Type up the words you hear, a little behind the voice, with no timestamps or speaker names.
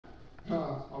A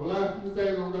lot of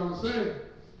things I'm going to say.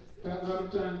 That's another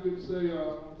time you get to say,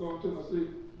 I'm going to my seat.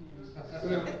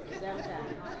 Seven times.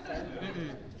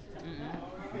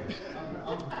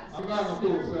 I'm not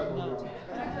going to pull seven, y'all.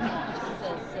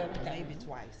 Maybe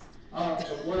twice.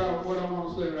 What I want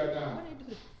to say right now,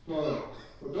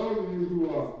 for those of you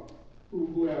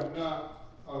who have not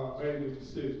made a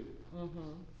decision,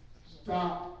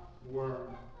 stop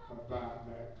worrying about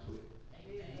that clip.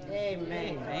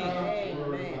 Amen.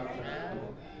 Amen.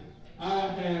 I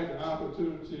had the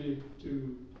opportunity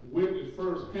to witness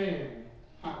firsthand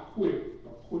how quick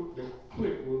the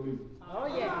click will leave. Oh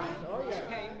yeah. Oh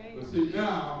yeah. But see,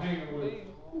 now I'm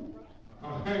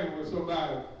hanging with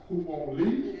somebody who won't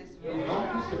leave. Don't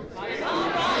be sick.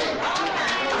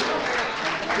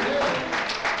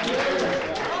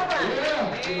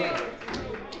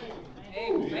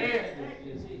 Amen.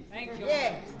 Thank you.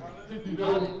 Yes. You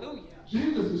know,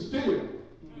 Jesus is still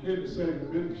in the saving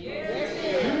business.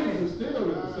 Jesus is still in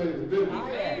the saving business.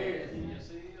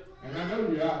 And I know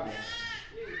you're out there.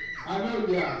 I know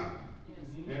you're out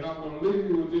there. And I'm going to leave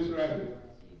you with this right here.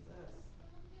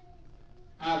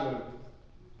 I love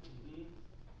you.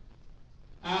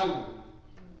 I love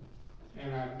you. And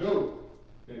I know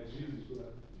that Jesus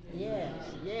loves you.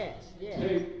 Yes, yes, yes.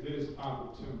 Take this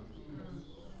opportunity.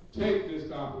 Take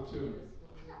this opportunity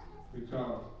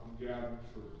because I'm gathering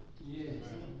fruit. Yes.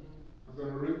 I'm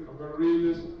going to read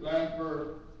this last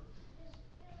verse.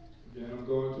 Then I'm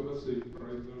going to my seat.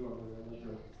 Praise the Lord.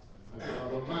 I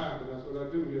don't mind, but that's what I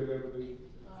do here every day.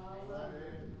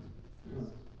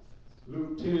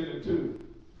 Luke 10:2.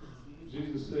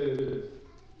 Jesus said this.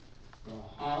 The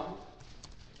heart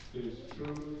is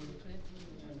truly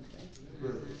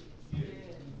great,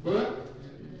 but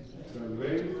the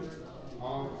labors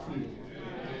are few.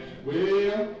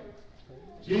 Well,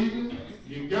 Jesus,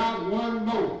 you got one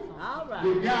more. All right.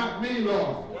 You got me,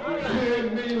 Lord.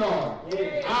 Send me, Lord.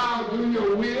 I'll do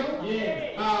your will.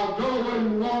 I'll go where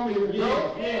you want me to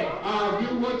go. I'll do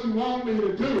what you want me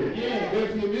to do.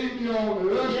 If you need me on the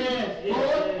usher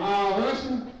board, I'll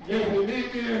usher. If you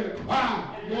need me in the choir,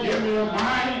 give me a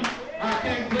mic. I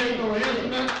can't play no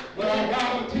instrument, but I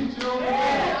got a teacher over there.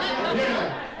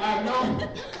 Yeah, I know.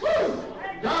 Woo!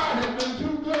 God has been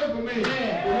too good for me. For me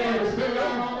to sit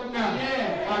down on the night.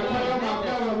 I tell my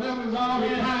fellow members all the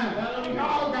time,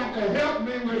 y'all got to help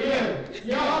me with this.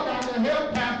 Y'all got to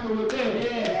help Pastor with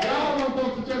this. Y'all not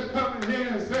supposed to just come in here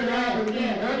and sit down and do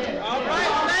nothing. All right,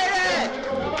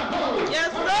 lady. Yes,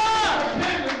 sir.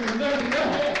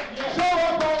 Show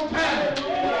up on time.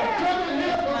 Come in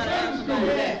here for Sunday school.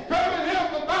 Come in here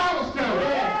for Bible study.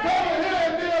 Come in here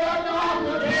and deal like the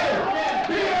officer did.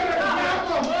 Be an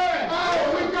example. Oh,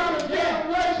 we got a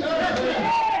generation.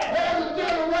 There's a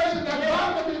generation that's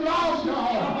about to be lost,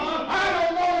 y'all. I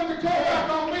don't want it to come back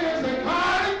on me and say,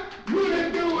 Connie, you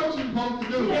didn't do what you're supposed to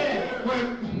do. When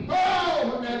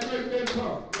that great day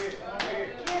comes.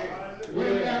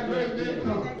 When that great day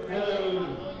comes.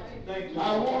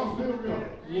 I want to feel good.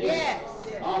 Yes.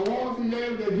 I want to be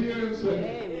able to hear and say,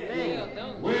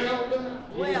 Amen. well done.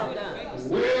 Well done.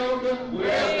 Well done.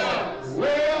 Well done.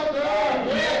 Well done.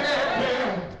 Well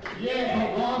done. Yeah, I'm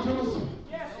going to the sun.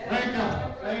 Thank God.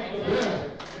 Thank you. Yeah.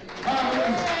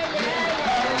 Hallelujah.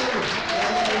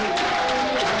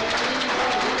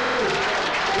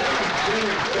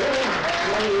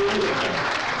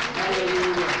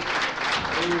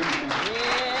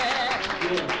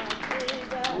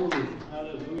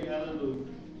 Hallelujah.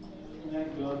 Thank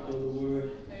God for the word.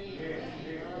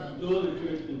 Go to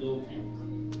church and go.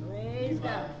 Praise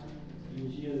God. You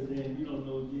share the day, you don't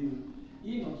know Jesus.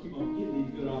 You ain't going to keep on getting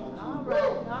these good opportunities.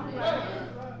 All right.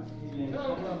 Amen.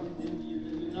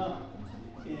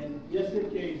 And just in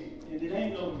case, and it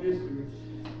ain't no mystery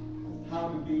how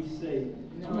to be saved.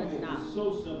 No, it's not. It's so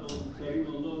simple, so even a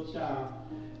little child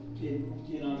can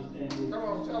understand this. Come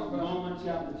on, tell them about it. Romans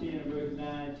chapter 10, verse 9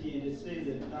 and 10, it says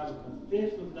that thou will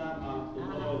confess with thy mouth the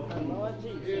Lord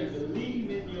Jesus. And believe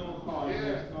in your heart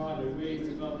that God has raised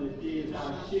him from the dead, thou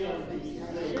shalt be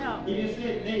saved. He didn't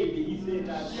say maybe, he said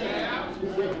thou shalt. He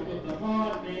said, with the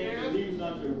heart man believes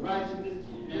unto righteousness,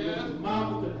 and with the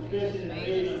mouth confession is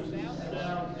made unto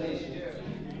salvation.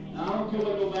 I don't care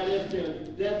what nobody else tells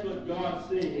you. That's what God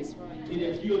says. And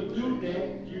if you'll do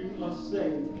that, you are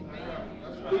saved.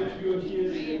 If you're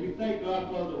here, we thank God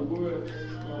for the word.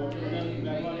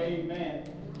 Amen.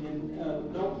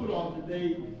 And don't put off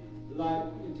today like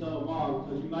until tomorrow,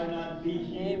 because you might not be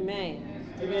here. Amen.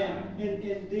 Amen. And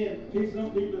then some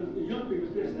people, the young people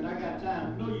say, I got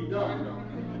time. No, you don't.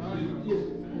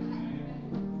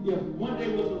 If one day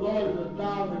with the Lord is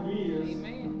 1,000 years,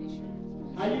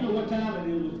 How you know what time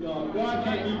it is with God? God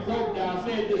can't be broke down. I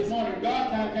said this morning,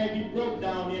 God time can't be broke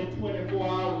down in 24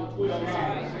 hours or 12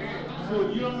 hours. So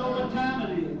you don't know what time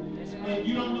it is. And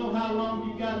you don't know how long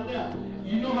you got left.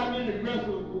 You know how many breaths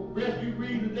you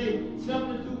breathe a day?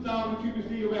 72,000 cubic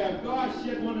feet of air. God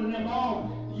shut one of them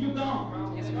off. You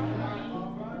gone. That's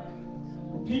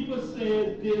right. People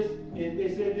say this, and they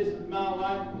say this is my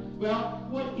life. Well,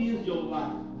 what is your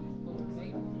life?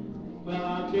 Well,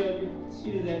 I'll tell you,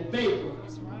 it is a vapor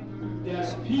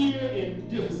that appear and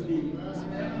disappear.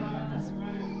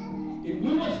 If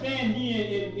we would stand here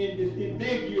in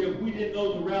beg you if we didn't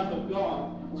know the wrath of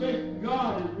God. Church,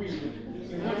 God is real.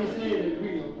 And what he said is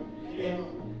real. And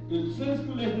the Sunday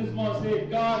school lesson this morning said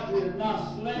God is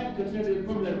not slack, considered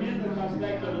from the men that come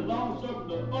slack, but the long suffering,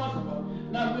 the possible.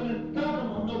 Not willing, God don't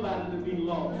want nobody to be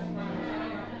lost.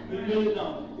 He really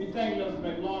don't. We thank us,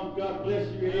 McLawn. God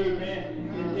bless you. Amen.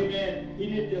 And amen. He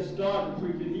didn't just start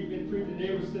preaching. He's been preaching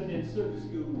ever since in Sunday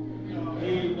school.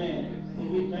 Amen. And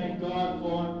we thank God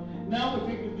for him. Now if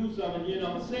we can do something, you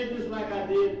know, say this like I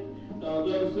did the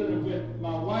other Sunday with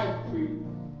my wife preaching.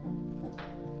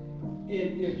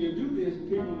 And if you do this,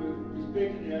 people will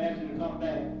respect it and ask you to come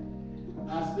back.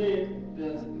 I said the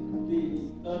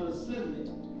other Sunday,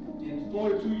 and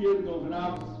 42 years ago when I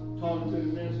was talking to the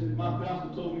minister, my pastor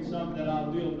told me something that I'll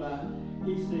live by.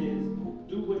 He says,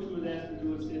 do what you was asked to do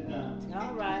and sit down.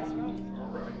 All right.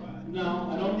 Now,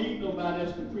 I don't need nobody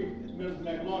else to preach. Minister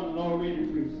McLawn has already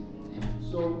preached.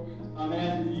 So I'm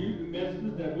asking you, the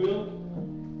ministers that will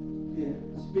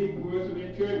speak words of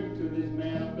encouragement to this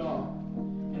man of God.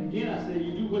 And again, I say,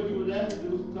 you do what you was asked to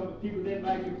do, some people then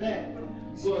invite you back.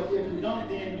 But if you don't,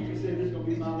 then you can say, this is going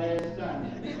to be my last time.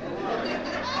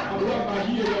 I'm working my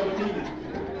years over here.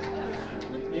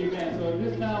 Amen. So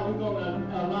this time, we're going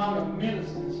to allow the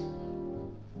ministers.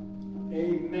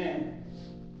 Amen.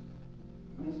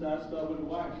 Minister, I start with the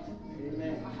wife.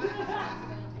 Amen.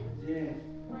 Yeah.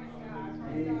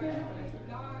 Amen.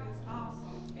 God is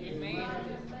awesome. Amen. I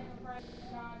just thank and praise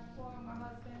God for my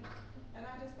husband. And I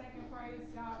just thank and praise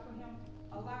God for him,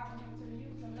 allowing him to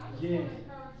use him. And I just want to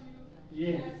encourage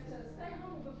you as